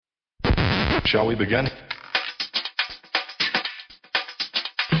Shall we begin?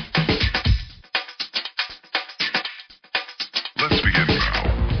 Let's begin now.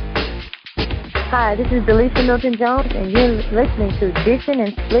 Hi, this is Delisa Milton-Jones, and you're listening to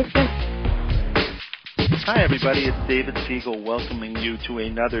Dishin Swishin. Hi, everybody. It's David Siegel welcoming you to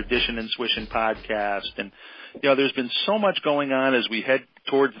another Dishin Swishin podcast. And, there's been so much going on as we head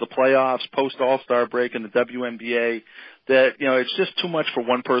towards the playoffs, post-All-Star break in the WNBA, that, it's just too much for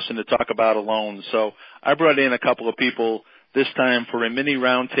one person to talk about alone. So I brought in a couple of people this time for a mini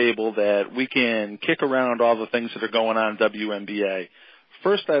roundtable that we can kick around all the things that are going on in WNBA.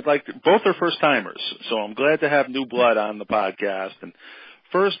 First, both are first-timers, so I'm glad to have new blood on the podcast. And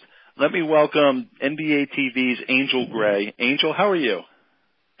first, let me welcome NBATV's Angel Gray. Angel, how are you?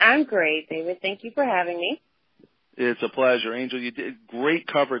 I'm great, David. Thank you for having me. It's a pleasure. Angel, you did great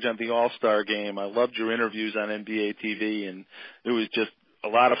coverage on the All-Star game. I loved your interviews on NBA-TV, and it was just a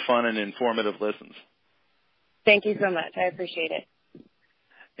lot of fun and informative listens. Thank you so much. I appreciate it.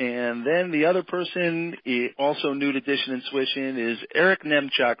 And then the other person, also new to Dishin Swishin, is Eric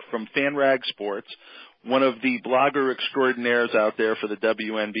Nemchock from Fanrag Sports, one of the blogger extraordinaires out there for the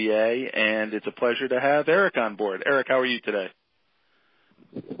WNBA, and it's a pleasure to have Eric on board. Eric, how are you today?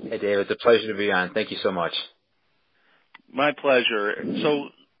 Hey, David. It's a pleasure to be on. Thank you so much. My pleasure. So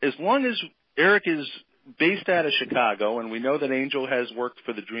as long as Eric is based out of Chicago, and we know that Angel has worked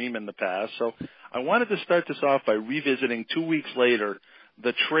for the Dream in the past, so I wanted to start this off by revisiting 2 weeks later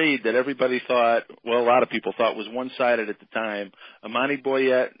the trade that everybody thought, well, a lot of people thought was one-sided at the time, Imani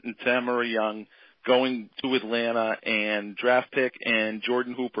Boyette and Tamara Young going to Atlanta, and draft pick and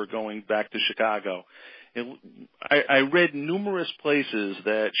Jordan Hooper going back to Chicago. I read numerous places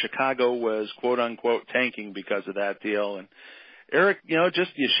that Chicago was, quote-unquote, tanking because of that deal. And, Eric,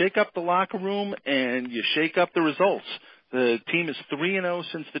 just you shake up the locker room and you shake up the results. The team is 3-0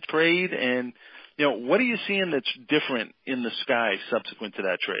 since the trade, and, what are you seeing that's different in the sky subsequent to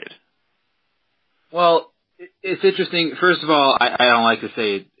that trade? Well, it's interesting. First of all, I don't like to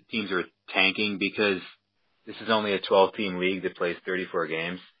say teams are tanking because this is only a 12-team league that plays 34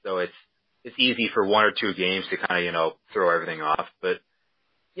 games, so it's easy for one or two games to kind of, throw everything off. But,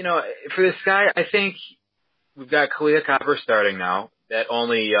 for the Sky, I think we've got Kalia Copper starting now. That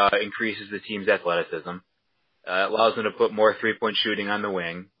only increases the team's athleticism. Allows them to put more three-point shooting on the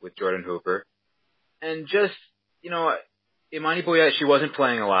wing with Jordan Hooper. And just, Imani Boyette, she wasn't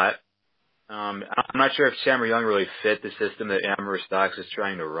playing a lot. I'm not sure if Tamara Young really fit the system that Amber Stocks is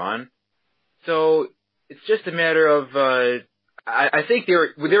trying to run. So it's just a matter of I think they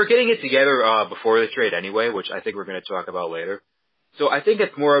were getting it together before the trade anyway, which I think we're going to talk about later. So I think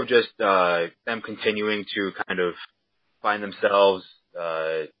it's more of just them continuing to kind of find themselves.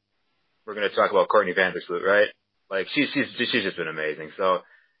 We're going to talk about Courtney Vandersloot, right? Like she's just been amazing. So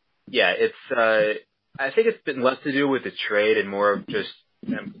yeah, it's I think it's been less to do with the trade and more of just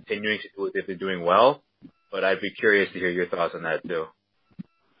them continuing to do what they've been doing well. But I'd be curious to hear your thoughts on that too.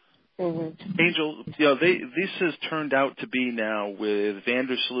 Mm-hmm. Angel, this has turned out to be now with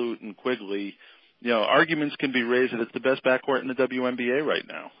Vandersloot and Quigley. Arguments can be raised that it's the best backcourt in the WNBA right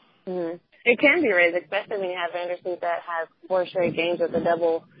now. Mm-hmm. It can be raised, especially when you have Vandersloot that has 4 straight games with a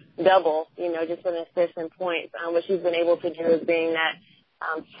double, just with assists and points. What she's been able to do is being that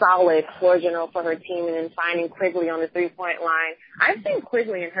solid floor general for her team, and then finding Quigley on the three-point line. I've seen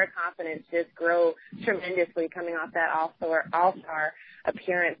Quigley and her confidence just grow tremendously coming off that All-Star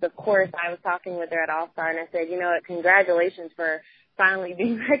appearance. Of course, I was talking with her at All-Star, and I said, congratulations for finally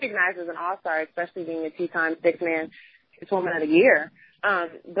being recognized as an All-Star, especially being a 2-time Six-Man Woman of the Year.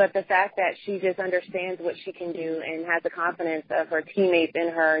 But the fact that she just understands what she can do and has the confidence of her teammates in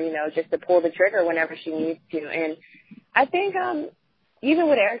her, just to pull the trigger whenever she needs to. And I think even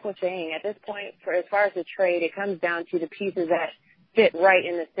what Eric was saying, at this point, as far as the trade, it comes down to the pieces that fit right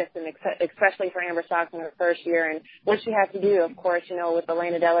in the system, especially for Amber Stocks in her first year. And what she has to do, of course, with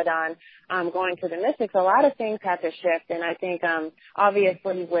Elena Deladon going to the Mystics, a lot of things have to shift. And I think,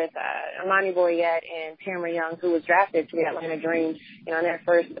 obviously, with Imani Boyette and Tamara Young, who was drafted to the Atlanta Dream, in their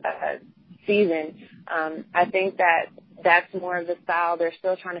first season, I think that's more of the style. They're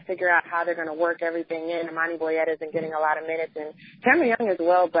still trying to figure out how they're going to work everything in. Imani Boyette isn't getting a lot of minutes, and Tamara Young as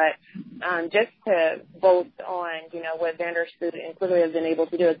well. But just to boast on, what Vandersloot and Quigley have been able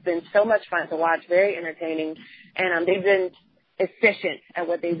to do, it's been so much fun to watch, very entertaining, and they've been efficient at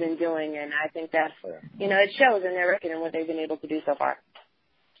what they've been doing, and I think that's, it shows in their record and what they've been able to do so far.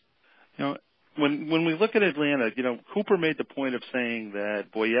 When we look at Atlanta, Hooper made the point of saying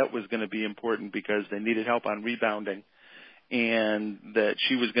that Boyette was going to be important because they needed help on rebounding, and that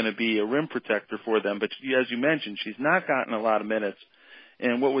she was going to be a rim protector for them. But as you mentioned, she's not gotten a lot of minutes.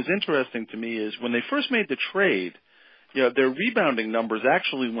 And what was interesting to me is when they first made the trade, their rebounding numbers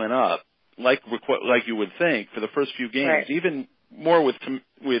actually went up, like you would think, for the first few games, right. even more with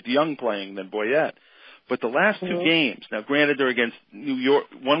Young playing than Boyette. But the last two games, now granted they're against New York,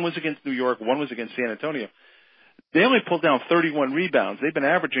 one was against New York, one was against San Antonio, they only pulled down 31 rebounds. They've been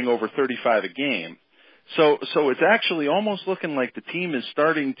averaging over 35 a game. So it's actually almost looking like the team is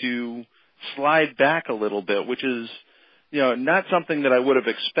starting to slide back a little bit, which is, not something that I would have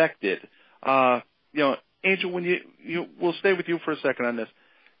expected. Angel, when we'll stay with you for a second on this.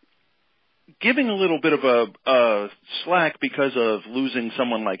 Giving a little bit of a slack because of losing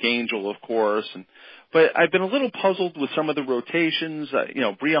someone like Angel, of course, but I've been a little puzzled with some of the rotations.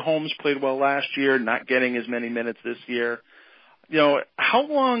 Bria Holmes played well last year, not getting as many minutes this year. How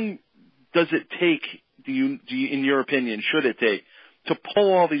long does it take? Do you, in your opinion, should it take to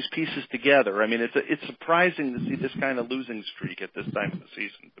pull all these pieces together? I mean, it's surprising to see this kind of losing streak at this time of the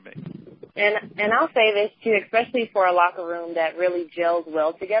season to me. And I'll say this too, especially for a locker room that really gels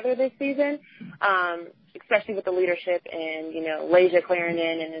well together this season, especially with the leadership and, Lasia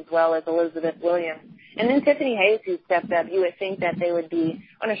Clarendon and as well as Elizabeth Williams. And then Tiffany Hayes, who stepped up, you would think that they would be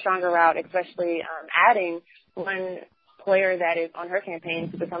on a stronger route, especially adding one player that is on her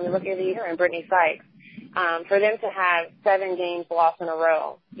campaign to become the Rookie of the Year, and Brittany Sykes. For them to have 7 games lost in a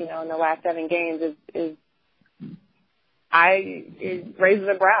row, in the last 7 games it raises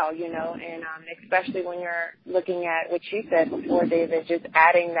a brow, and especially when you're looking at what you said before, David, just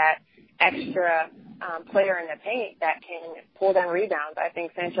adding that extra player in the paint that can pull down rebounds. I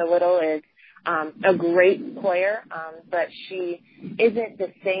think Sancha Little is a great player, but she isn't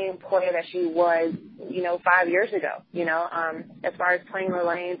the same player that she was, 5 years ago, as far as playing her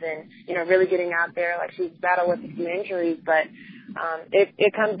lanes and, really getting out there. Like, she's battled with a few injuries, but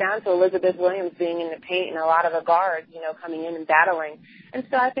it comes down to Elizabeth Williams being in the paint and a lot of the guards, coming in and battling. And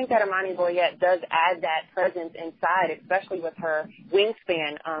so I think that Imani Boyette does add that presence inside, especially with her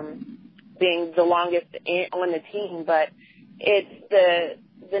wingspan being the longest on the team. But it's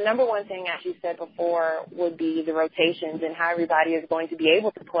the number one thing, as you said before, would be the rotations and how everybody is going to be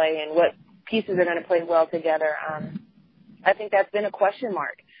able to play and what pieces are going to play well together. I think that's been a question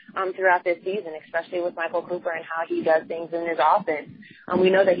mark throughout this season, especially with Michael Cooper and how he does things in his offense. We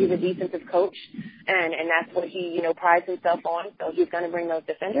know that he's a defensive coach, and that's what he, prides himself on, so he's going to bring those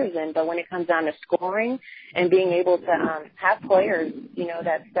defenders in. But when it comes down to scoring and being able to have players,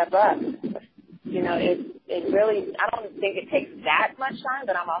 that step up, it really, I don't think it takes that much time,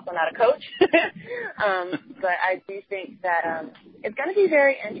 but I'm also not a coach. But I do think that it's going to be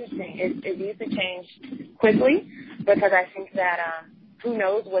very interesting. It needs to change quickly, because I think that who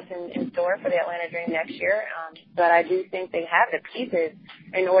knows what's in store for the Atlanta Dream next year. But I do think they have the pieces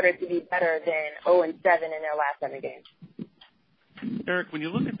in order to be better than 0-7 in their last 7 games. Eric, when you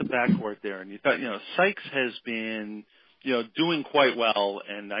look at the backcourt there, and you thought, Sykes has been, doing quite well,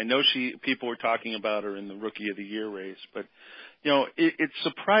 and I know people were talking about her in the Rookie of the Year race, but it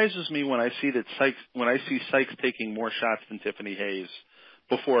surprises me when I see Sykes taking more shots than Tiffany Hayes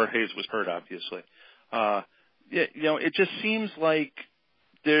before Hayes was hurt, obviously. It just seems like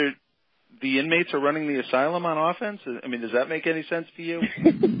the inmates are running the asylum on offense. I mean, does that make any sense to you?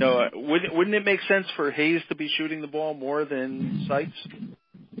 No, wouldn't it make sense for Hayes to be shooting the ball more than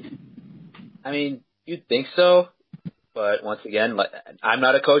Sykes? I mean, you'd think so, but once again, I'm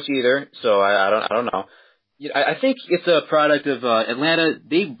not a coach either, so I don't know. I think it's a product of Atlanta.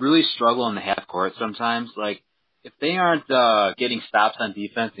 They really struggle in the half court sometimes. Like, if they aren't getting stops on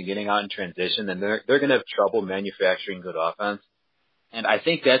defense and getting out in transition, then they're going to have trouble manufacturing good offense. And I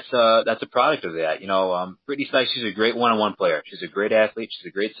think that's a product of that. Brittany Sykes, she's a great one-on-one player. She's a great athlete. She's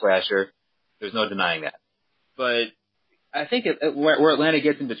a great slasher. There's no denying that. But I think where Atlanta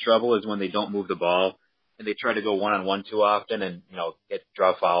gets into trouble is when they don't move the ball and they try to go one-on-one too often and,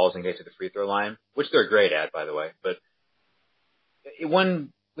 draw fouls and get to the free throw line, which they're great at, by the way. But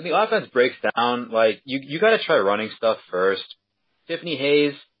when the offense breaks down, you got to try running stuff first. Tiffany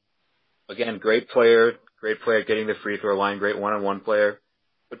Hayes, again, great player getting the free throw line, great one-on-one player,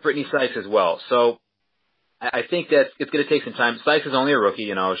 but Brittany Sykes as well. So I think that it's going to take some time. Sykes is only a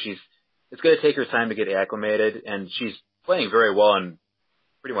rookie, it's going to take her time to get acclimated, and she's playing very well in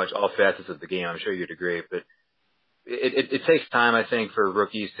pretty much all facets of the game. I'm sure you'd agree, but it takes time, I think, for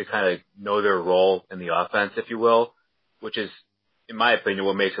rookies to kind of know their role in the offense, if you will, which is, in my opinion,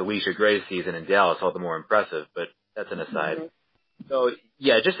 what makes Alicia Gray's season in Dallas all the more impressive, but that's an aside. Mm-hmm. So,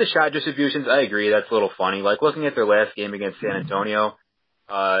 yeah, just the shot distributions, I agree, that's a little funny. Like, looking at their last game against San Antonio,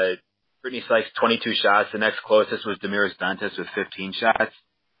 Brittany Sykes, 22 shots. The next closest was Damaris Dantas with 15 shots.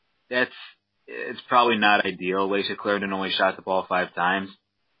 it's probably not ideal. Laisha Clarendon only shot the ball 5 times.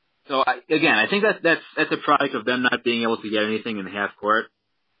 So I think that's a product of them not being able to get anything in the half court,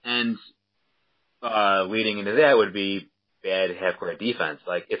 and leading into that would be bad half court defense.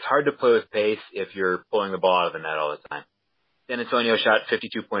 Like, it's hard to play with pace if you're pulling the ball out of the net all the time. San Antonio shot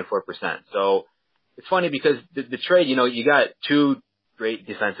 52.4%. So it's funny because the trade, you got 2 great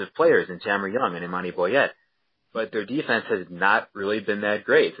defensive players in Tamara Young and Imani Boyette, but their defense has not really been that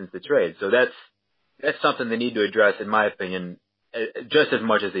great since the trade. So that's something they need to address, in my opinion, just as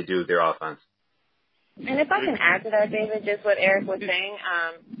much as they do their offense. And if I can add to that, David, just what Eric was saying,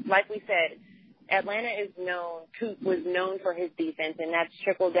 like we said, Atlanta was known for his defense, and that's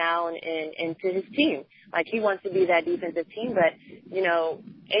trickled down into his team. Like, he wants to be that defensive team, but,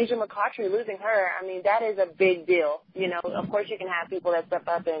 Asia McCautry, losing her, I mean, that is a big deal. Of course you can have people that step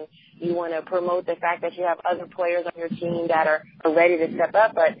up and you want to promote the fact that you have other players on your team that are ready to step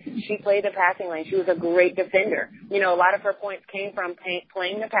up, but she played the passing lane. She was a great defender. A lot of her points came from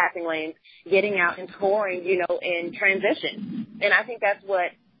playing the passing lanes, getting out and scoring, in transition. And I think that's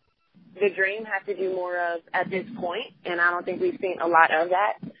what the Dream has to do more of at this point, and I don't think we've seen a lot of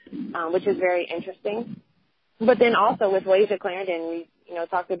that, which is very interesting. But then also with Laisha Clarendon, we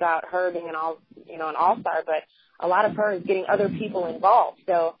talked about her being an all-star, but a lot of her is getting other people involved.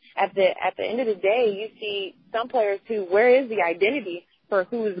 So at the end of the day, you see some players who, where is the identity for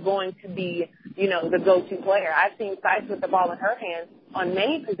who is going to be, the go-to player? I've seen Sykes with the ball in her hands on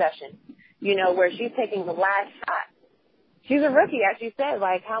many possessions, where she's taking the last shot. She's a rookie, as you said.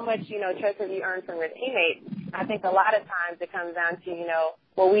 Like, how much, trust have you earned from your teammates? I think a lot of times it comes down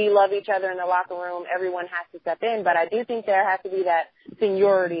to, we love each other in the locker room. Everyone has to step in. But I do think there has to be that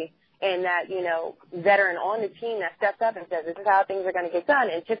seniority and that, veteran on the team that steps up and says, this is how things are going to get done.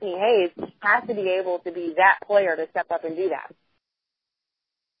 And Tiffany Hayes has to be able to be that player to step up and do that.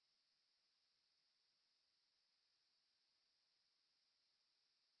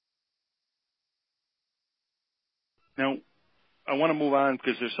 Now, I want to move on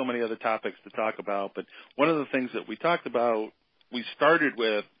because there's so many other topics to talk about, but one of the things that we talked about, we started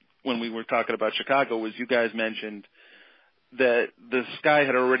with when we were talking about Chicago, was you guys mentioned that the Sky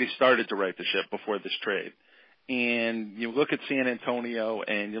had already started to right the ship before this trade. And you look at San Antonio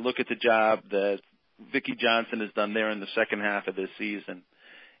and you look at the job that Vicki Johnson has done there in the second half of this season.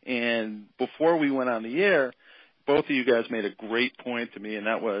 And before we went on the air, both of you guys made a great point to me, and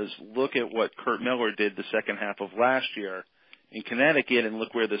that was, look at what Kurt Miller did the second half of last year in Connecticut, and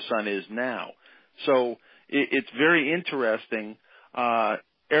look where the Sun is now. So it's very interesting.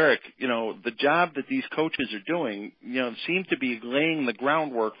 Eric, the job that these coaches are doing, seem to be laying the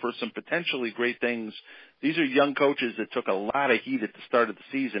groundwork for some potentially great things. These are young coaches that took a lot of heat at the start of the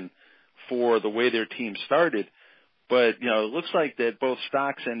season for the way their team started. But, it looks like that both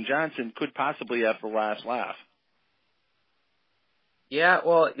Stocks and Johnson could possibly have the last laugh. Yeah,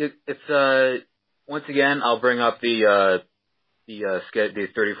 well, it's once again, I'll bring up the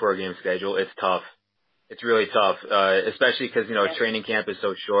 34-game schedule. It's tough. It's really tough, especially because, training camp is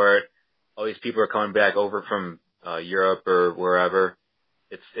so short. All these people are coming back over from Europe or wherever.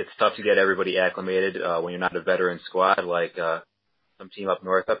 It's tough to get everybody acclimated when you're not a veteran squad like some team up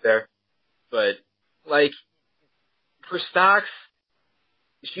north up there. But, for Stocks,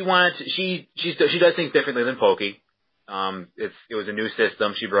 she does things differently than Pokey. It was a new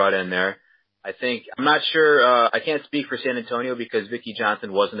system she brought in there. I'm not sure, I can't speak for San Antonio because Vicki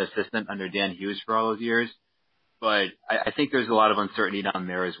Johnson was an assistant under Dan Hughes for all those years, but I think there's a lot of uncertainty down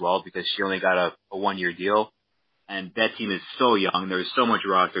there as well because she only got a 1-year deal, and that team is so young. There's so much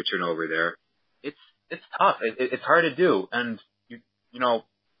roster turnover there. It's tough. It's hard to do, and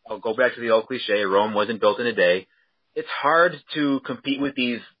I'll go back to the old cliche, Rome wasn't built in a day. It's hard to compete with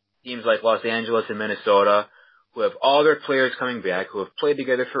these teams like Los Angeles and Minnesota who have all their players coming back, who have played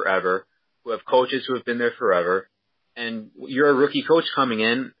together forever, who have coaches who have been there forever, and you're a rookie coach coming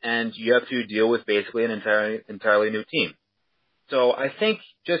in, and you have to deal with basically an entirely new team. So I think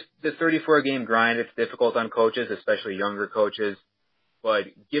just the 34-game grind, it's difficult on coaches, especially younger coaches, but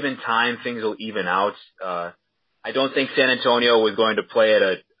given time, things will even out. I don't think San Antonio was going to play at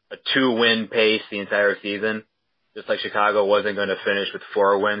a 2-win pace the entire season, just like Chicago wasn't going to finish with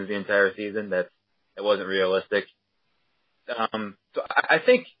 4 wins the entire season. That wasn't realistic. So I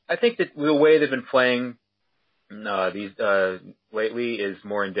think that the way they've been playing these lately is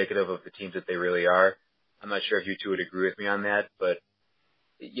more indicative of the teams that they really are. I'm not sure if you two would agree with me on that, but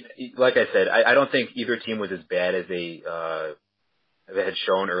like I said, I don't think either team was as bad as they had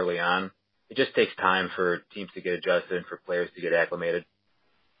shown early on. It just takes time for teams to get adjusted and for players to get acclimated.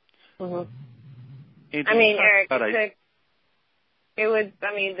 Mm-hmm. I mean, Eric,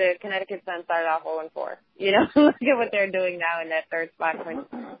 The Connecticut Sun started off 0-4. Look at what they're doing now in that third spot,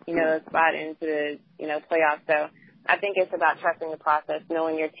 spot into the, playoffs. So I think it's about trusting the process,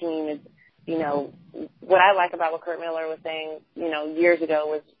 knowing your team is, what I like about what Kurt Miller was saying, years ago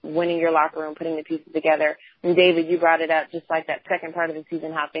was winning your locker room, putting the pieces together. And David, you brought it up, just like that second part of the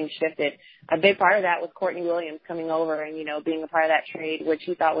season, how things shifted. A big part of that was Courtney Williams coming over and, being a part of that trade, which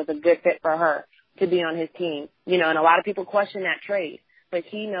he thought was a good fit for her to be on his team. And a lot of people question that trade, but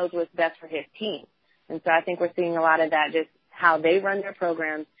he knows what's best for his team. And so I think we're seeing a lot of that, just how they run their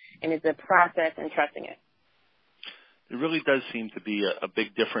programs, and it's a process and trusting it. It really does seem to be a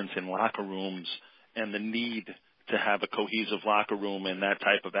big difference in locker rooms and the need to have a cohesive locker room and that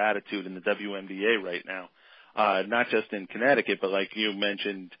type of attitude in the WNBA right now. Not just in Connecticut, but like you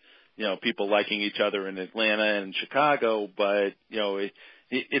mentioned, people liking each other in Atlanta and Chicago, but,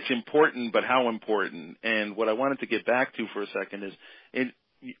 it's important, but how important? And what I wanted to get back to for a second is,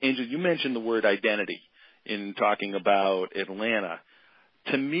 Angel, you mentioned the word identity in talking about Atlanta.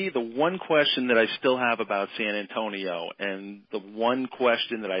 To me, the one question that I still have about San Antonio, and the one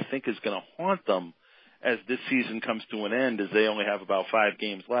question that I think is going to haunt them as this season comes to an end, as they only have about 5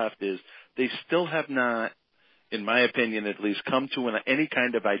 games left, is they still have not, in my opinion at least, come to any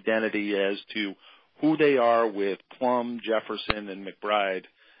kind of identity as to who they are with Plum, Jefferson, and McBride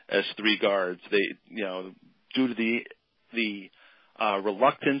as 3 guards. They, due to the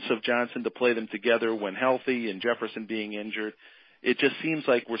reluctance of Johnson to play them together when healthy and Jefferson being injured, it just seems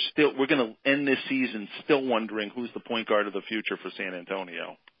like we're going to end this season still wondering who's the point guard of the future for San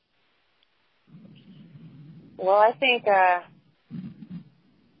Antonio. Well, I think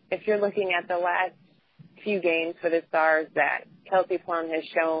if you're looking at the last few games for the Stars, that Kelsey Plum has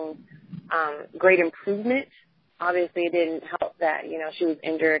shown great improvement. Obviously, it didn't help that, she was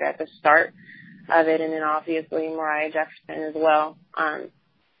injured at the start of it, and then obviously Mariah Jefferson as well,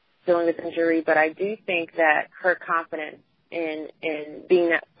 dealing with injury. But I do think that her confidence in being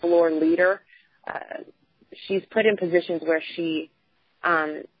that floor leader, she's put in positions where she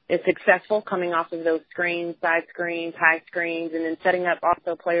is successful coming off of those screens, side screens, high screens, and then setting up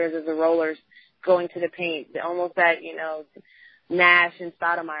also players as the rollers going to the paint, almost that, Nash and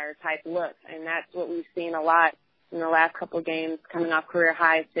Stoudemire type look. And that's what we've seen a lot in the last couple of games, coming off career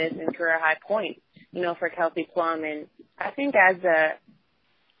high assists and career high points, for Kelsey Plum. And I think as the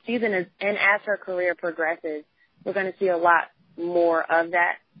season and as her career progresses, we're going to see a lot more of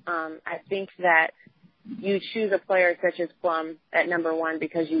that. I think that you choose a player such as Plum at number 1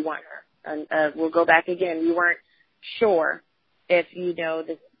 because you want her. And we'll go back again. You weren't sure if,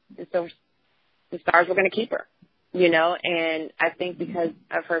 the Stars were going to keep her, and I think because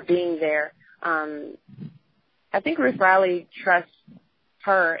of her being there, I think Ruth Riley trusts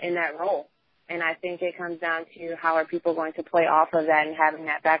her in that role. And I think it comes down to how are people going to play off of that and having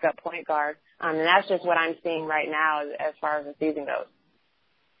that backup point guard. And that's just what I'm seeing right now as far as the season goes.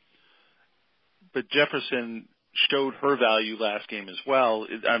 But Jefferson showed her value last game as well.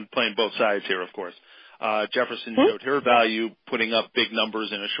 I'm playing both sides here, of course. Jefferson showed her value, putting up big numbers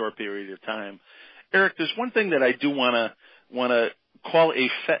in a short period of time. Eric, there's one thing that I do want to call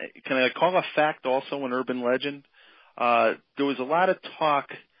can I call a fact also an urban legend? There was a lot of talk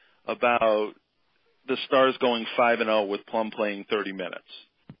about the Stars going 5-0 with Plum playing 30 minutes.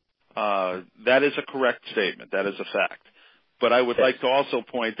 That is a correct statement. That is a fact. But I would like to also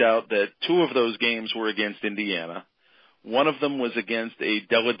point out that 2 of those games were against Indiana. One of them was against a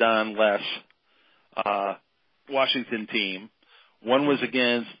Deladon-less Washington team. One was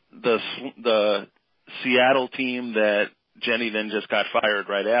against the Seattle team that Jenny then just got fired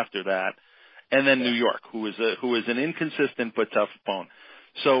right after that, and then New York, who is an inconsistent but tough opponent.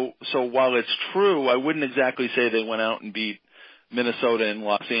 So while it's true, I wouldn't exactly say they went out and beat Minnesota and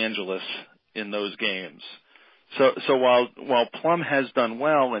Los Angeles in those games. So while Plum has done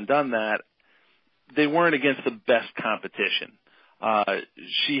well and done that, they weren't against the best competition.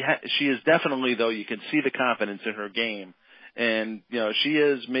 She is definitely, though, you can see the confidence in her game. And, she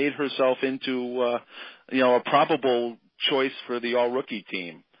has made herself into, a probable choice for the all-rookie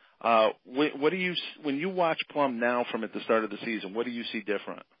team. What do you, when you watch Plum now from at the start of the season, what do you see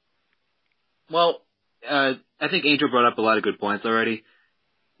different? Well, I think Angel brought up a lot of good points already.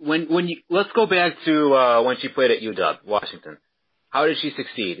 Let's go back to when she played at UW, Washington. How did she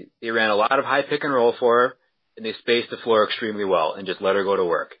succeed? They ran a lot of high pick and roll for her, and they spaced the floor extremely well and just let her go to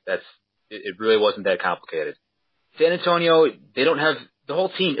work. It really wasn't that complicated. San Antonio, the whole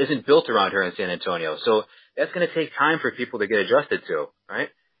team isn't built around her in San Antonio, so that's going to take time for people to get adjusted to, right?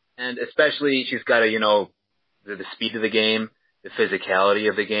 And especially she's got the speed of the game, the physicality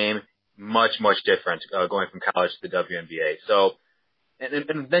of the game, much, much different going from college to the WNBA. So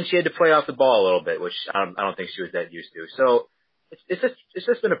and then she had to play off the ball a little bit, which I don't think she was that used to. So it's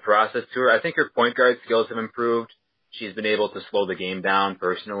just been a process to her. I think her point guard skills have improved. She's been able to slow the game down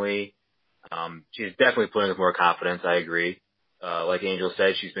personally. She's definitely playing with more confidence. I agree. Like Angel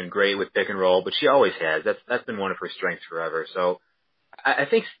said, she's been great with pick and roll, but she always has. That's been one of her strengths forever. So I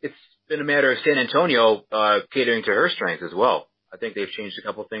think it's been a matter of San Antonio catering to her strengths as well. I think they've changed a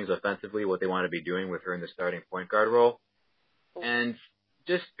couple things offensively, what they want to be doing with her in the starting point guard role, and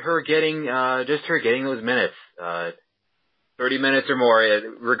just her getting those minutes, 30 minutes or more,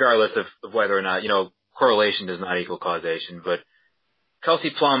 regardless of whether or not, correlation does not equal causation. But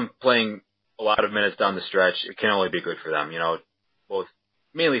Kelsey Plum playing a lot of minutes down the stretch, it can only be good for them, both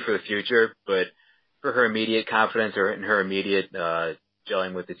mainly for the future, but for her immediate confidence and her immediate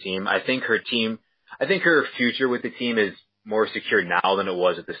gelling with the team. I think her future with the team is more secure now than it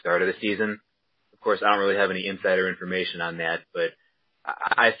was at the start of the season. Of course, I don't really have any insider information on that, but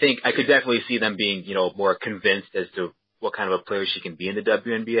I think I could definitely see them being, more convinced as to what kind of a player she can be in the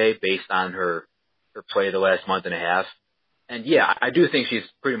WNBA based on her play the last month and a half. And yeah, I do think she's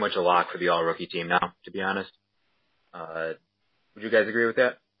pretty much a lock for the all-rookie team now, to be honest. Would you guys agree with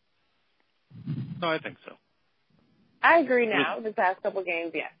that? No, I think so. I agree now. The past couple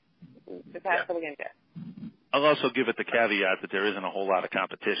games, yes. Couple games, yes. I'll also give it the caveat that there isn't a whole lot of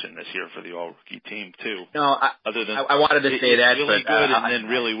competition this year for the all-rookie team, too. No, other than I wanted to say that, really but good and then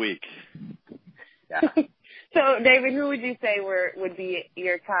really weak. Yeah. So, David, who would you say would be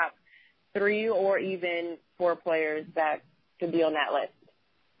your top 3 or even 4 players that could be on that list?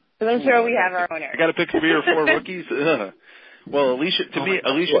 Because I'm sure we have our own area. I got to pick 3 or 4 rookies. Well, Alicia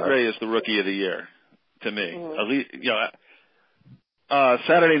Gray is the rookie of the year to me. Mm-hmm.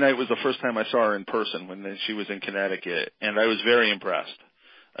 Saturday night was the first time I saw her in person when she was in Connecticut, and I was very impressed.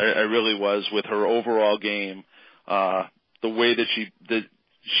 I really was with her overall game. The way that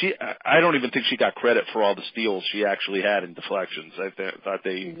I don't even think she got credit for all the steals she actually had in deflections. I thought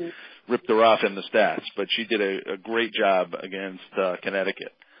they ripped her off in the stats, but she did a great job against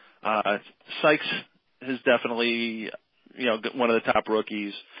Connecticut. Sykes is definitely, one of the top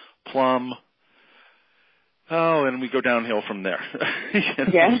rookies. Plum. Oh, and we go downhill from there.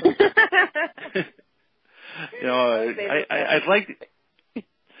 Yeah. I'd like to,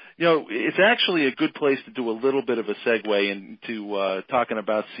 it's actually a good place to do a little bit of a segue into talking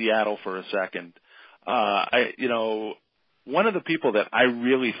about Seattle for a second. One of the people that I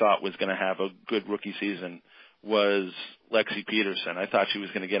really thought was going to have a good rookie season was Lexi Peterson. I thought she was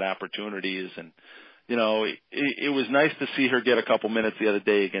going to get opportunities, and it was nice to see her get a couple minutes the other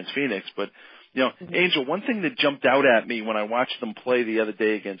day against Phoenix, but Angel, one thing that jumped out at me when I watched them play the other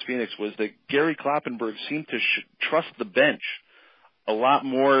day against Phoenix was that Gary Kloppenburg seemed to trust the bench a lot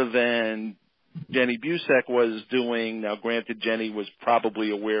more than Jenny Busek was doing. Now, granted, Jenny was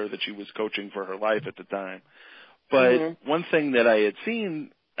probably aware that she was coaching for her life at the time. But one thing that I had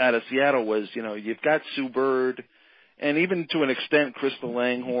seen out of Seattle was, you've got Sue Bird, and even to an extent, Crystal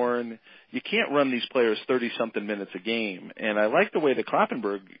Langhorne. You can't run these players 30-something minutes a game. And I like the way that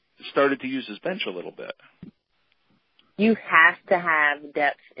Kloppenburg started to use his bench a little bit. You have to have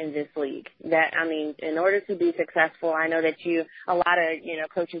depth in this league. In order to be successful, I know that a lot of,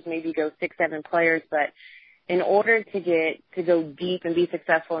 coaches maybe go 6, 7 players, but in order to go deep and be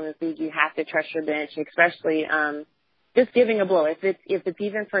successful in this league, you have to trust your bench, especially, just giving a blow. If it's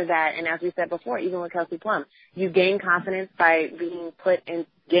even for that, and as we said before, even with Kelsey Plum, you gain confidence by being put in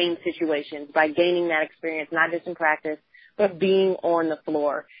game situations, by gaining that experience, not just in practice, but being on the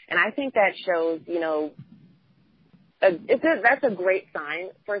floor. And I think that shows, that's a great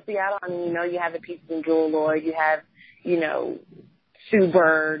sign for Seattle. You have the pieces in Jewel Lloyd, you have, Sue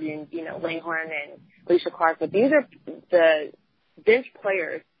Bird and, Langhorne and Alicia Clark, but these are the bench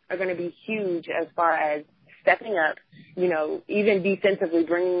players are going to be huge as far as stepping up, even defensively,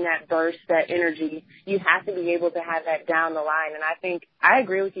 bringing that burst, that energy. You have to be able to have that down the line. And I think I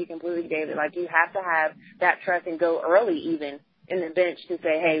agree with you completely, David. Like, you have to have that trust and go early even in the bench to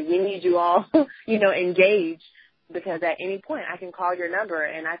say, hey, we need you all, engaged, because at any point I can call your number.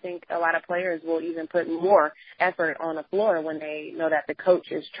 And I think a lot of players will even put more effort on the floor when they know that the coach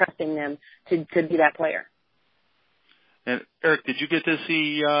is trusting them to be that player. And Eric, did you get to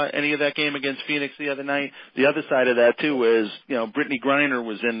see any of that game against Phoenix the other night? The other side of that too is, Brittany Griner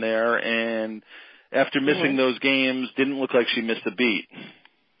was in there, and after missing those games, didn't look like she missed a beat.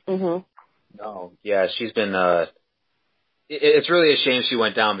 No, yeah, she's been. It's really a shame she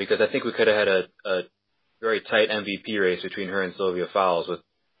went down, because I think we could have had a very tight MVP race between her and Sylvia Fowles.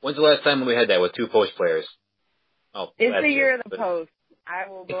 When's the last time we had that with 2 post players? Oh, it's the year of the post. I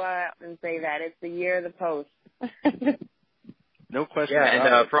will go out and say that it's the year of the post. No question.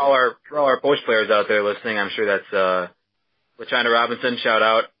 Yeah, and for all our post players out there listening, I'm sure that's LaChina Robinson. Shout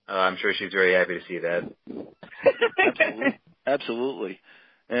out. I'm sure she's very happy to see that. Absolutely.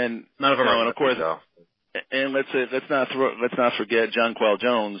 And none of them are, and of course, though. And let's not forget Jonquel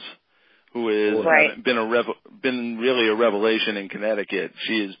Jones, who has been really a revelation in Connecticut.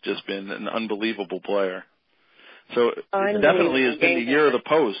 She has just been an unbelievable player. So it definitely has been the year of the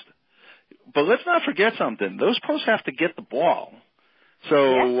post. But let's not forget something. Those posts have to get the ball.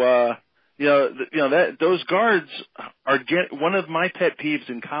 So those guards are one of my pet peeves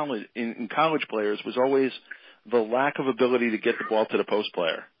in college players was always the lack of ability to get the ball to the post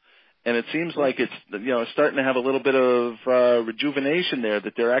player. And it seems like it's starting to have a little bit of rejuvenation there,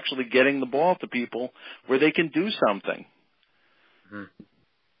 that they're actually getting the ball to people where they can do something. Mm-hmm.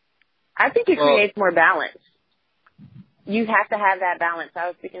 I think it creates more balance. You have to have that balance. I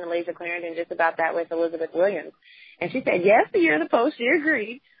was speaking to Lasia Clarendon just about that with Elizabeth Williams. And she said, yes, the year of the post, she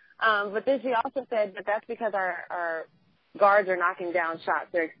agreed. But then she also said that that's because our guards are knocking down shots.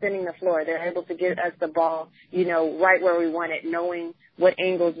 They're extending the floor. They're able to get us the ball, right where we want it, knowing what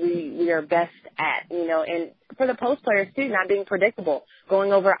angles we are best at, and for the post players too, not being predictable,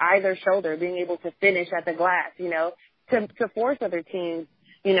 going over either shoulder, being able to finish at the glass, to force other teams,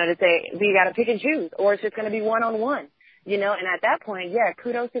 to say, we got to pick and choose, or it's just going to be one-on-one. And at that point,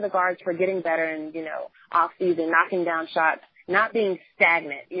 kudos to the guards for getting better and, off season, knocking down shots, not being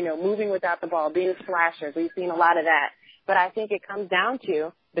stagnant, moving without the ball, being slashers. We've seen a lot of that. But I think it comes down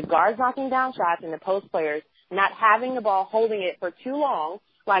to the guards knocking down shots and the post players not having the ball, holding it for too long,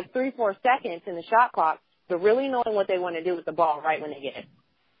 like 3-4 seconds in the shot clock, but really knowing what they want to do with the ball right when they get it.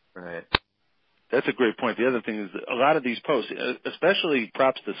 Right. That's a great point. The other thing is a lot of these posts, especially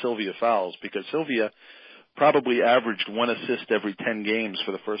props to Sylvia Fowles, because Sylvia probably averaged 1 assist every 10 games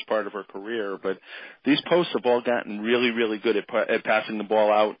for the first part of her career. But these posts have all gotten really, really good at passing the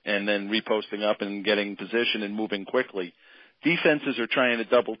ball out and then reposting up and getting position and moving quickly. Defenses are trying to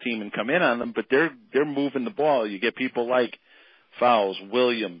double team and come in on them, but they're moving the ball. You get people like Fowles,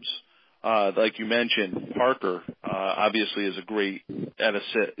 Williams, like you mentioned, Parker, obviously is a great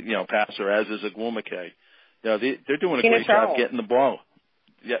passer, as is Agwumike. They're doing a great job getting the ball.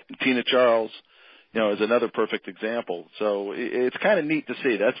 Yeah, Tina Charles, is another perfect example. So it's kind of neat to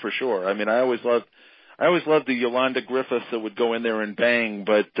see, that's for sure. I mean, I always loved the Yolanda Griffiths that would go in there and bang,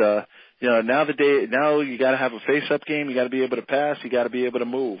 but now you got to have a face-up game. You got to be able to pass. You got to be able to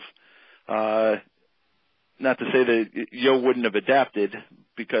move. Not to say that Yo wouldn't have adapted,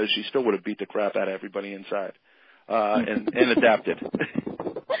 because she still would have beat the crap out of everybody inside, and adapted.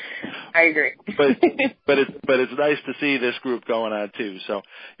 I agree. but it's nice to see this group going on too. So,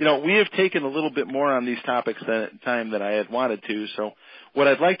 we have taken a little bit more on these topics than I had wanted to. So what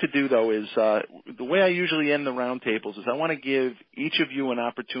I'd like to do though is, the way I usually end the roundtables is I want to give each of you an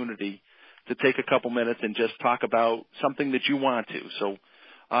opportunity to take a couple minutes and just talk about something that you want to. So,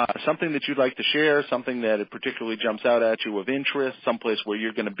 something that you'd like to share, something that it particularly jumps out at you of interest, someplace where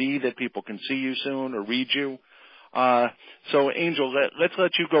you're going to be that people can see you soon or read you. So Angel, let's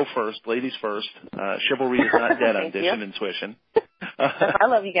let you go first. Ladies first. Chivalry is not dead on Dishin and Swishin. I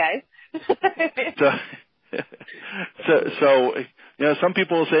love you guys. So, some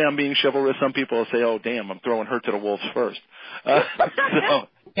people will say I'm being chivalrous. Some people will say, oh, damn, I'm throwing her to the wolves first. You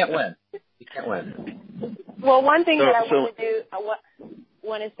can't win. You can't win. Well, one thing that I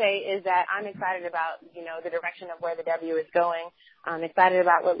want to say is that I'm excited about, the direction of where the W is going. I'm excited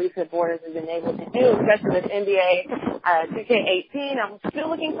about what Lisa Borders has been able to do, especially with NBA 2K18. I'm still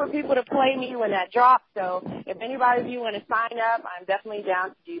looking for people to play me when that drops. So if anybody of you want to sign up, I'm definitely down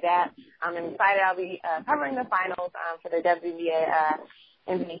to do that. I'm excited. I'll be covering the finals for the WNBA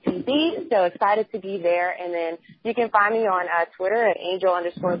NBATV. So excited to be there. And then you can find me on Twitter at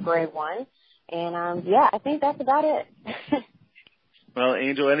Angel_Gray1. And I think that's about it. Well,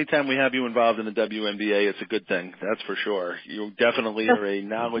 Angel, anytime we have you involved in the WNBA, it's a good thing. That's for sure. You definitely are a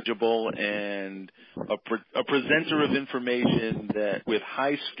knowledgeable and a presenter of information that with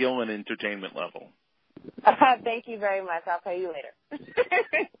high skill and entertainment level. Thank you very much. I'll pay you later.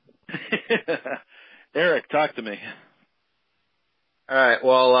 Eric, talk to me. All right.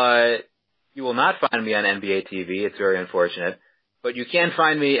 Well, you will not find me on NBA TV. It's very unfortunate. But you can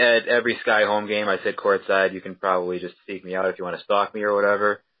find me at every Sky home game. I sit courtside. You can probably just seek me out if you want to stalk me or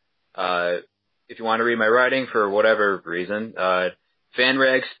whatever. If you want to read my writing for whatever reason,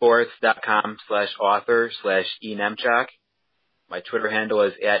 fanragsports.com/author/E Nemchock. My Twitter handle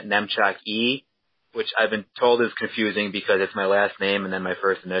is @NemchockE, which I've been told is confusing because it's my last name and then my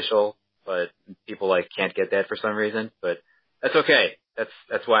first initial, but people can't get that for some reason. But that's okay.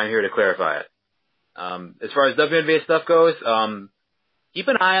 That's why I'm here to clarify it. As far as WNBA stuff goes, keep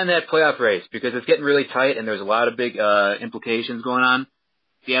an eye on that playoff race because it's getting really tight and there's a lot of big implications going on.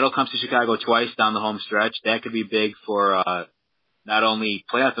 Seattle comes to Chicago twice down the home stretch. That could be big for not only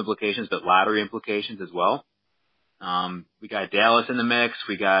playoff implications but lottery implications as well. We got Dallas in the mix.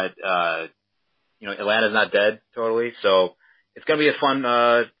 We got Atlanta's not dead totally, so it's gonna be a fun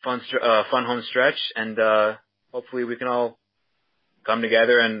home stretch, and hopefully we can all come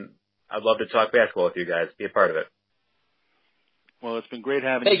together. And I'd love to talk basketball with you guys, be a part of it. Well, it's been great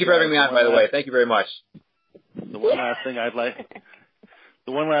having you. Thank you for having me on, by the way. Thank you very much. The one last thing I'd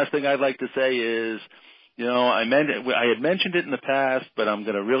like to say is, I had mentioned it in the past, but I'm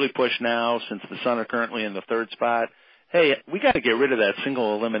going to really push now since the Sun are currently in the third spot. Hey, we got to get rid of that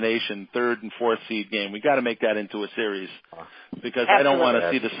single elimination third and fourth seed game. We got to make that into a series because I don't want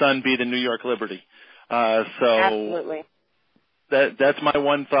to see the Sun beat the New York Liberty. Absolutely. That's my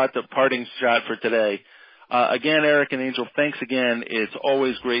one thought, the parting shot for today. Again, Eric and Angel, thanks again. It's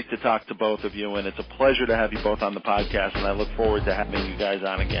always great to talk to both of you, and it's a pleasure to have you both on the podcast, and I look forward to having you guys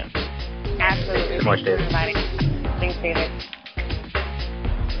on again. Absolutely. Thanks so much, David. Thanks, David.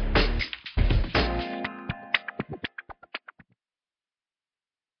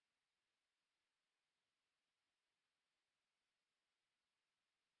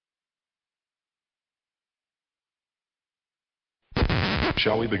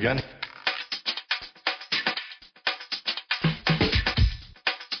 Shall we begin?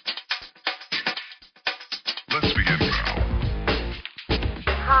 Let's begin now.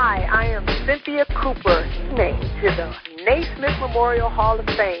 Hi, I am Cynthia Cooper, named to the Naismith Memorial Hall of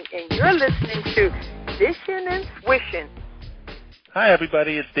Fame, and you're listening to Dishin Swishin. Hi,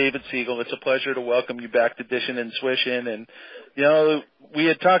 everybody. It's David Siegel. It's a pleasure to welcome you back to Dishin Swishin. And, we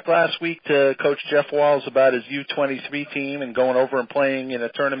had talked last week to Coach Jeff Walls about his U23 team and going over and playing in a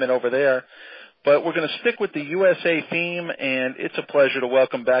tournament over there. But we're going to stick with the USA theme, and it's a pleasure to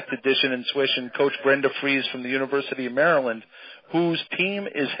welcome back to Dishin Swishin Coach Brenda Frese from the University of Maryland, whose team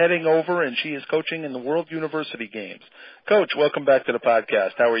is heading over, and she is coaching in the World University Games. Coach, welcome back to the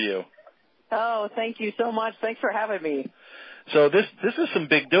podcast. How are you? Oh, thank you so much. Thanks for having me. So this is some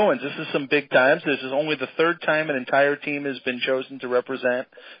big doings. This is some big times. This is only the third time an entire team has been chosen to represent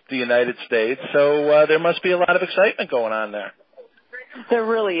the United States. So there must be a lot of excitement going on there. There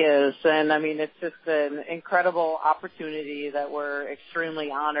really is. And, it's just an incredible opportunity that we're extremely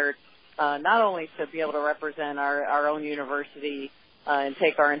honored, not only to be able to represent our own university and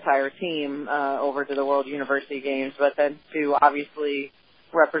take our entire team over to the World University Games, but then to obviously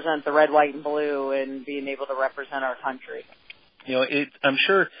represent the red, white, and blue and being able to represent our country. I'm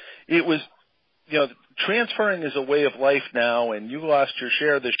sure it was, transferring is a way of life now, and you lost your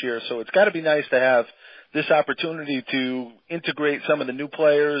share this year, so it's got to be nice to have this opportunity to integrate some of the new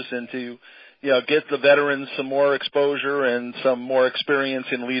players and to, get the veterans some more exposure and some more experience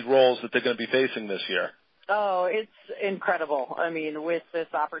in lead roles that they're going to be facing this year. Oh, it's incredible. With this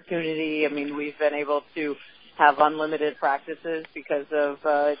opportunity, we've been able to have unlimited practices because of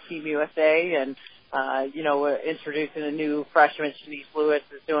Team USA, and introducing a new freshman, Shanice Lewis,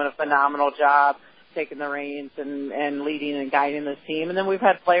 is doing a phenomenal job taking the reins and leading and guiding this team. And then we've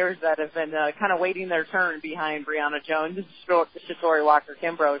had players that have been kind of waiting their turn behind Brianna Jones and Shatori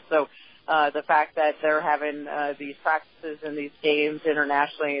Walker-Kimbrough. So the fact that they're having these practices and these games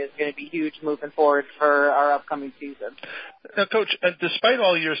internationally is going to be huge moving forward for our upcoming season. Now, Coach, despite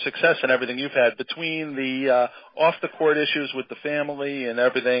all your success and everything you've had, between the off-the-court issues with the family and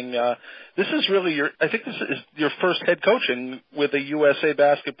everything, this is really this is your first head coaching with a USA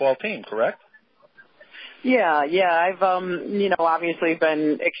basketball team, correct? Yeah. I've, obviously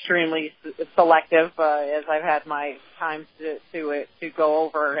been extremely selective as I've had my times to go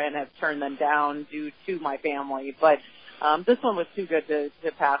over and have turned them down due to my family. But this one was too good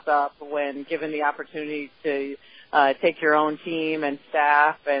to pass up when given the opportunity to take your own team and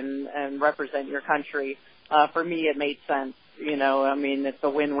staff and represent your country. For me, it made sense. It's a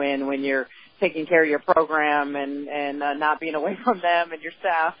win-win when you're taking care of your program and not being away from them and your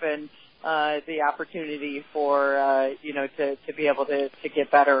staff, and the opportunity for, to be able to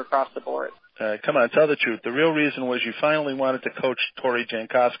get better across the board. Come on, tell the truth. The real reason was you finally wanted to coach Tori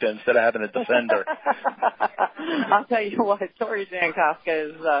Jankowska instead of having a defender. I'll tell you what, Tori Jankowska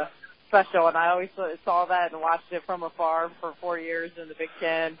is special, and I always saw that and watched it from afar for 4 years in the Big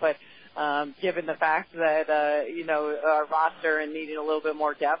Ten. But given the fact that, our roster and needing a little bit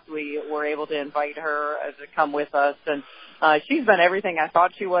more depth, we were able to invite her to come with us. And she's been everything I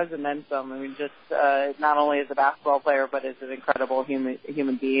thought she was and then some. Just not only as a basketball player, but as an incredible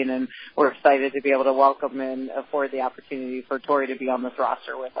human being. And we're excited to be able to welcome and afford the opportunity for Tori to be on this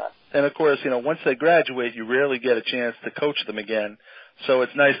roster with us. And, of course, once they graduate, you rarely get a chance to coach them again. So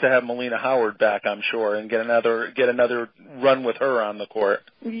it's nice to have Melina Howard back, I'm sure, and get another run with her on the court.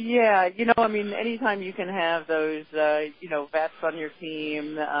 Yeah, anytime you can have those, vets on your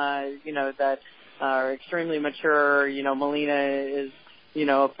team, that are extremely mature. Melina is,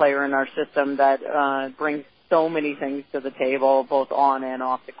 a player in our system that brings so many things to the table, both on and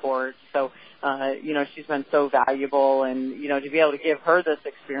off the court. So, she's been so valuable, and, to be able to give her this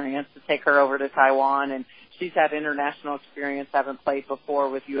experience, to take her over to Taiwan, and she's had international experience, haven't played before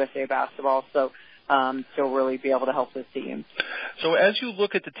with USA Basketball, so she'll really be able to help this team. So as you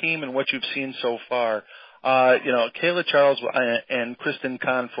look at the team and what you've seen so far, Kayla Charles and Kristen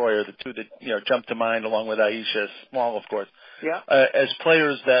Confoy are the two that, jump to mind, along with Aisha Small, of course. Yeah. As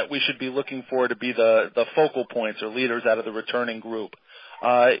players that we should be looking for to be the focal points or leaders out of the returning group.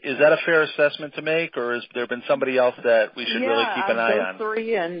 Is that a fair assessment to make, or has there been somebody else that we should really keep an eye on?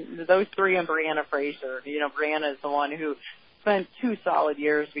 Those three and Brianna Fraser. Brianna is the one who spent 2 solid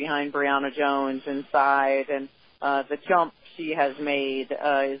years behind Brianna Jones inside, and the jump she has made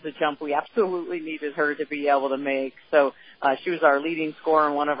is a jump we absolutely needed her to be able to make. So she was our leading scorer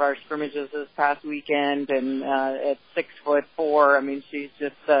in one of our scrimmages this past weekend, and at 6'4", she's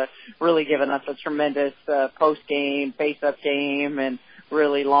just really given us a tremendous post-game, face-up game, and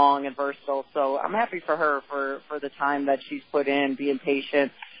really long and versatile. So I'm happy for her for the time that she's put in, being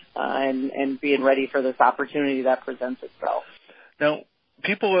patient and being ready for this opportunity that presents itself. Now,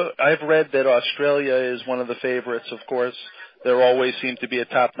 I've read that Australia is one of the favorites, of course. There always seems to be a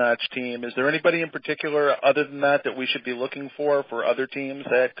top-notch team. Is there anybody in particular other than that we should be looking for other teams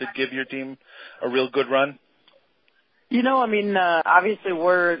that could give your team a real good run? Obviously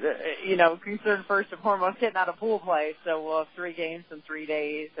we're, concerned first and foremost getting out of pool play. So we'll have 3 games in 3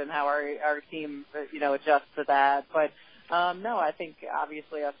 days and how our team, adjusts to that. But, no, I think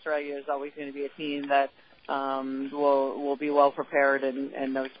obviously Australia is always going to be a team that will be well prepared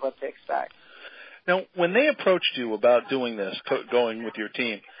and knows what to expect. Now, when they approached you about doing this, going with your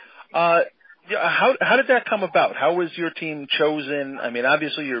team, how did that come about? How was your team chosen?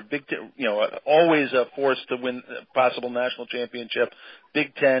 Obviously you're always a force to win a possible national championship,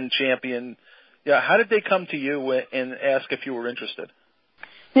 Big Ten champion. Yeah, how did they come to you and ask if you were interested?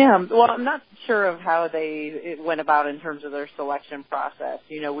 Yeah, well, I'm not sure of how it went about in terms of their selection process.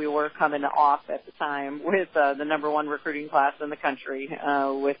 We were coming off at the time with the number 1 recruiting class in the country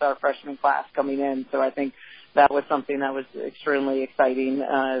with our freshman class coming in. So I think that was something that was extremely exciting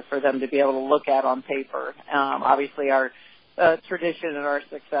for them to be able to look at on paper. Obviously, our tradition and our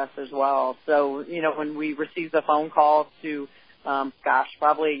success as well. So, when we received the phone call to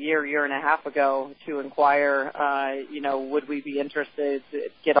probably a year and a half ago to inquire, would we be interested to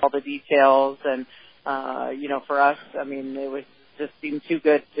get all the details? And, for us, it was just seemed too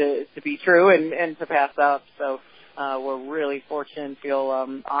good to be true and to pass up. So, we're really fortunate and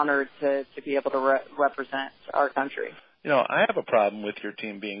feel honored to be able to represent our country. I have a problem with your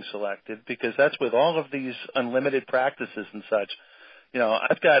team being selected because that's with all of these unlimited practices and such.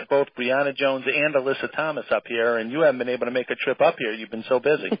 I've got both Brianna Jones and Alyssa Thomas up here, and you haven't been able to make a trip up here. You've been so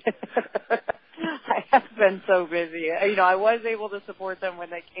busy. I have been so busy. I was able to support them when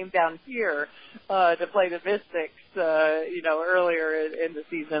they came down here to play the Mystics, earlier in the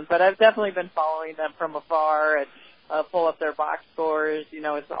season. But I've definitely been following them from afar and pull up their box scores.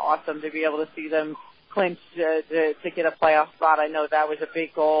 It's awesome to be able to see them clinch to get a playoff spot. I know that was a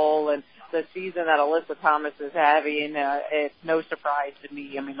big goal, and the season that Alyssa Thomas is having, it's no surprise to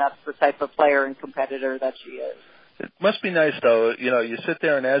me. That's the type of player and competitor that she is. It must be nice, though. You sit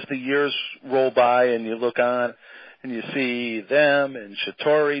there, and as the years roll by and you look on and you see them, and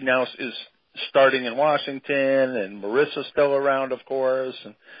Shatori now is starting in Washington, and Marissa's still around, of course,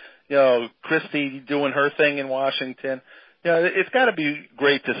 and, Christy doing her thing in Washington. It's got to be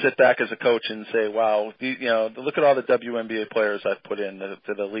great to sit back as a coach and say, wow, look at all the WNBA players I've put into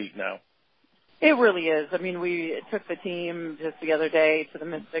the league now. It really is. We took the team just the other day to the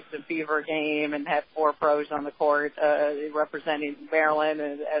Mystics and Fever game and had 4 pros on the court representing Maryland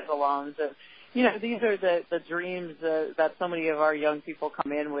as alums. And, these are the dreams that so many of our young people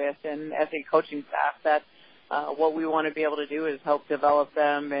come in with. And as a coaching staff, that's what we want to be able to do is help develop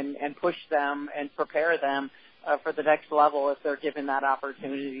them and push them and prepare them for the next level if they're given that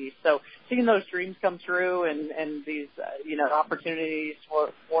opportunity. So seeing those dreams come true and these, opportunities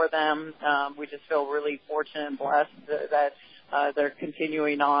for them, we just feel really fortunate and blessed that they're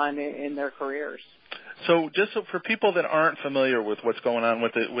continuing on in their careers. So just for people that aren't familiar with what's going on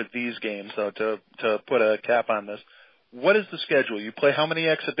with these games, to put a cap on this, what is the schedule? You play how many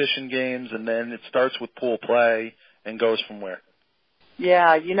exhibition games, and then it starts with pool play and goes from where?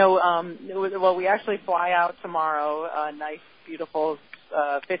 Yeah, well, we actually fly out tomorrow. A nice, beautiful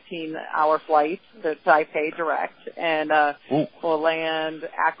 15-hour flight to Taipei direct, and we'll land,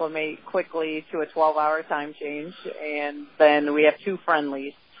 acclimate quickly to a 12-hour time change, and then we have 2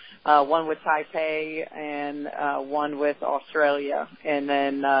 friendlies, one with Taipei and one with Australia, and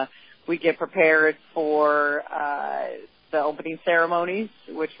then we get prepared for the opening ceremonies,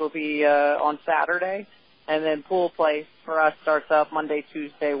 which will be on Saturday. And then pool play for us starts up Monday,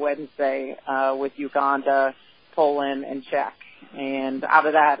 Tuesday, Wednesday with Uganda, Poland, and Czech. And out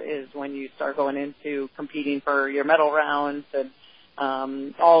of that is when you start going into competing for your medal rounds.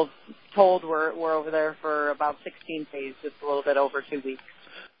 And all told, we're over there for about 16 days, just a little bit over 2 weeks.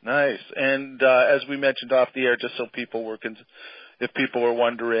 Nice. And as we mentioned off the air, just so people were if people were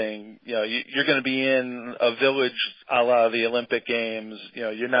wondering, you're going to be in a village a la the Olympic Games.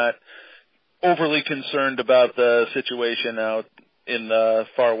 You're not overly concerned about the situation out in the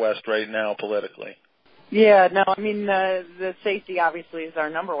far west right now politically. Yeah, no, I mean, the safety obviously is our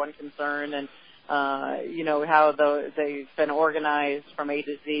number one concern, and, how they've been organized from A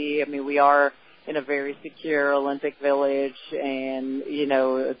to Z. I mean, we are in a very secure Olympic village and,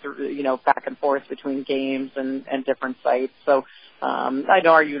 back and forth between games and different sites. So, I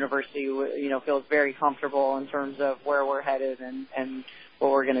know our university, feels very comfortable in terms of where we're headed and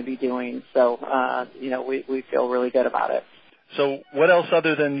what we're going to be doing. So, we feel really good about it. So what else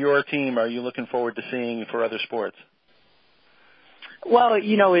other than your team are you looking forward to seeing for other sports? Well,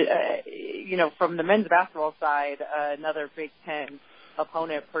 from the men's basketball side, another Big Ten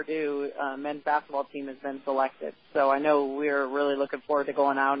opponent, Purdue, men's basketball team has been selected. So I know we're really looking forward to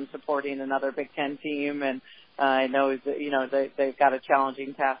going out and supporting another Big Ten team. And I know that, they've got a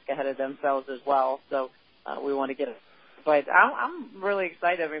challenging task ahead of themselves as well. So we want to get it. But I'm really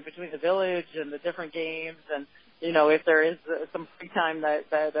excited. I mean, between the village and the different games and, if there is some free time that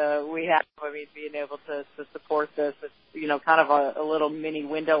we have, I mean, being able to support this, it's, kind of a little mini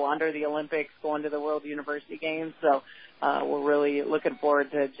window under the Olympics going to the World University Games. So we're really looking forward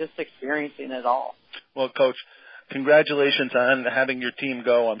to just experiencing it all. Well, Coach, congratulations on having your team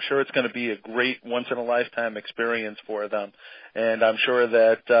go. I'm sure it's going to be a great once-in-a-lifetime experience for them. And I'm sure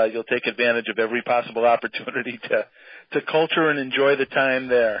that you'll take advantage of every possible opportunity to culture and enjoy the time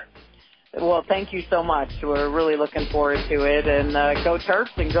there. Well, thank you so much. We're really looking forward to it. And go Terps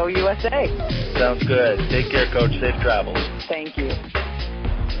and go USA. Sounds good. Take care, Coach. Safe travels. Thank you.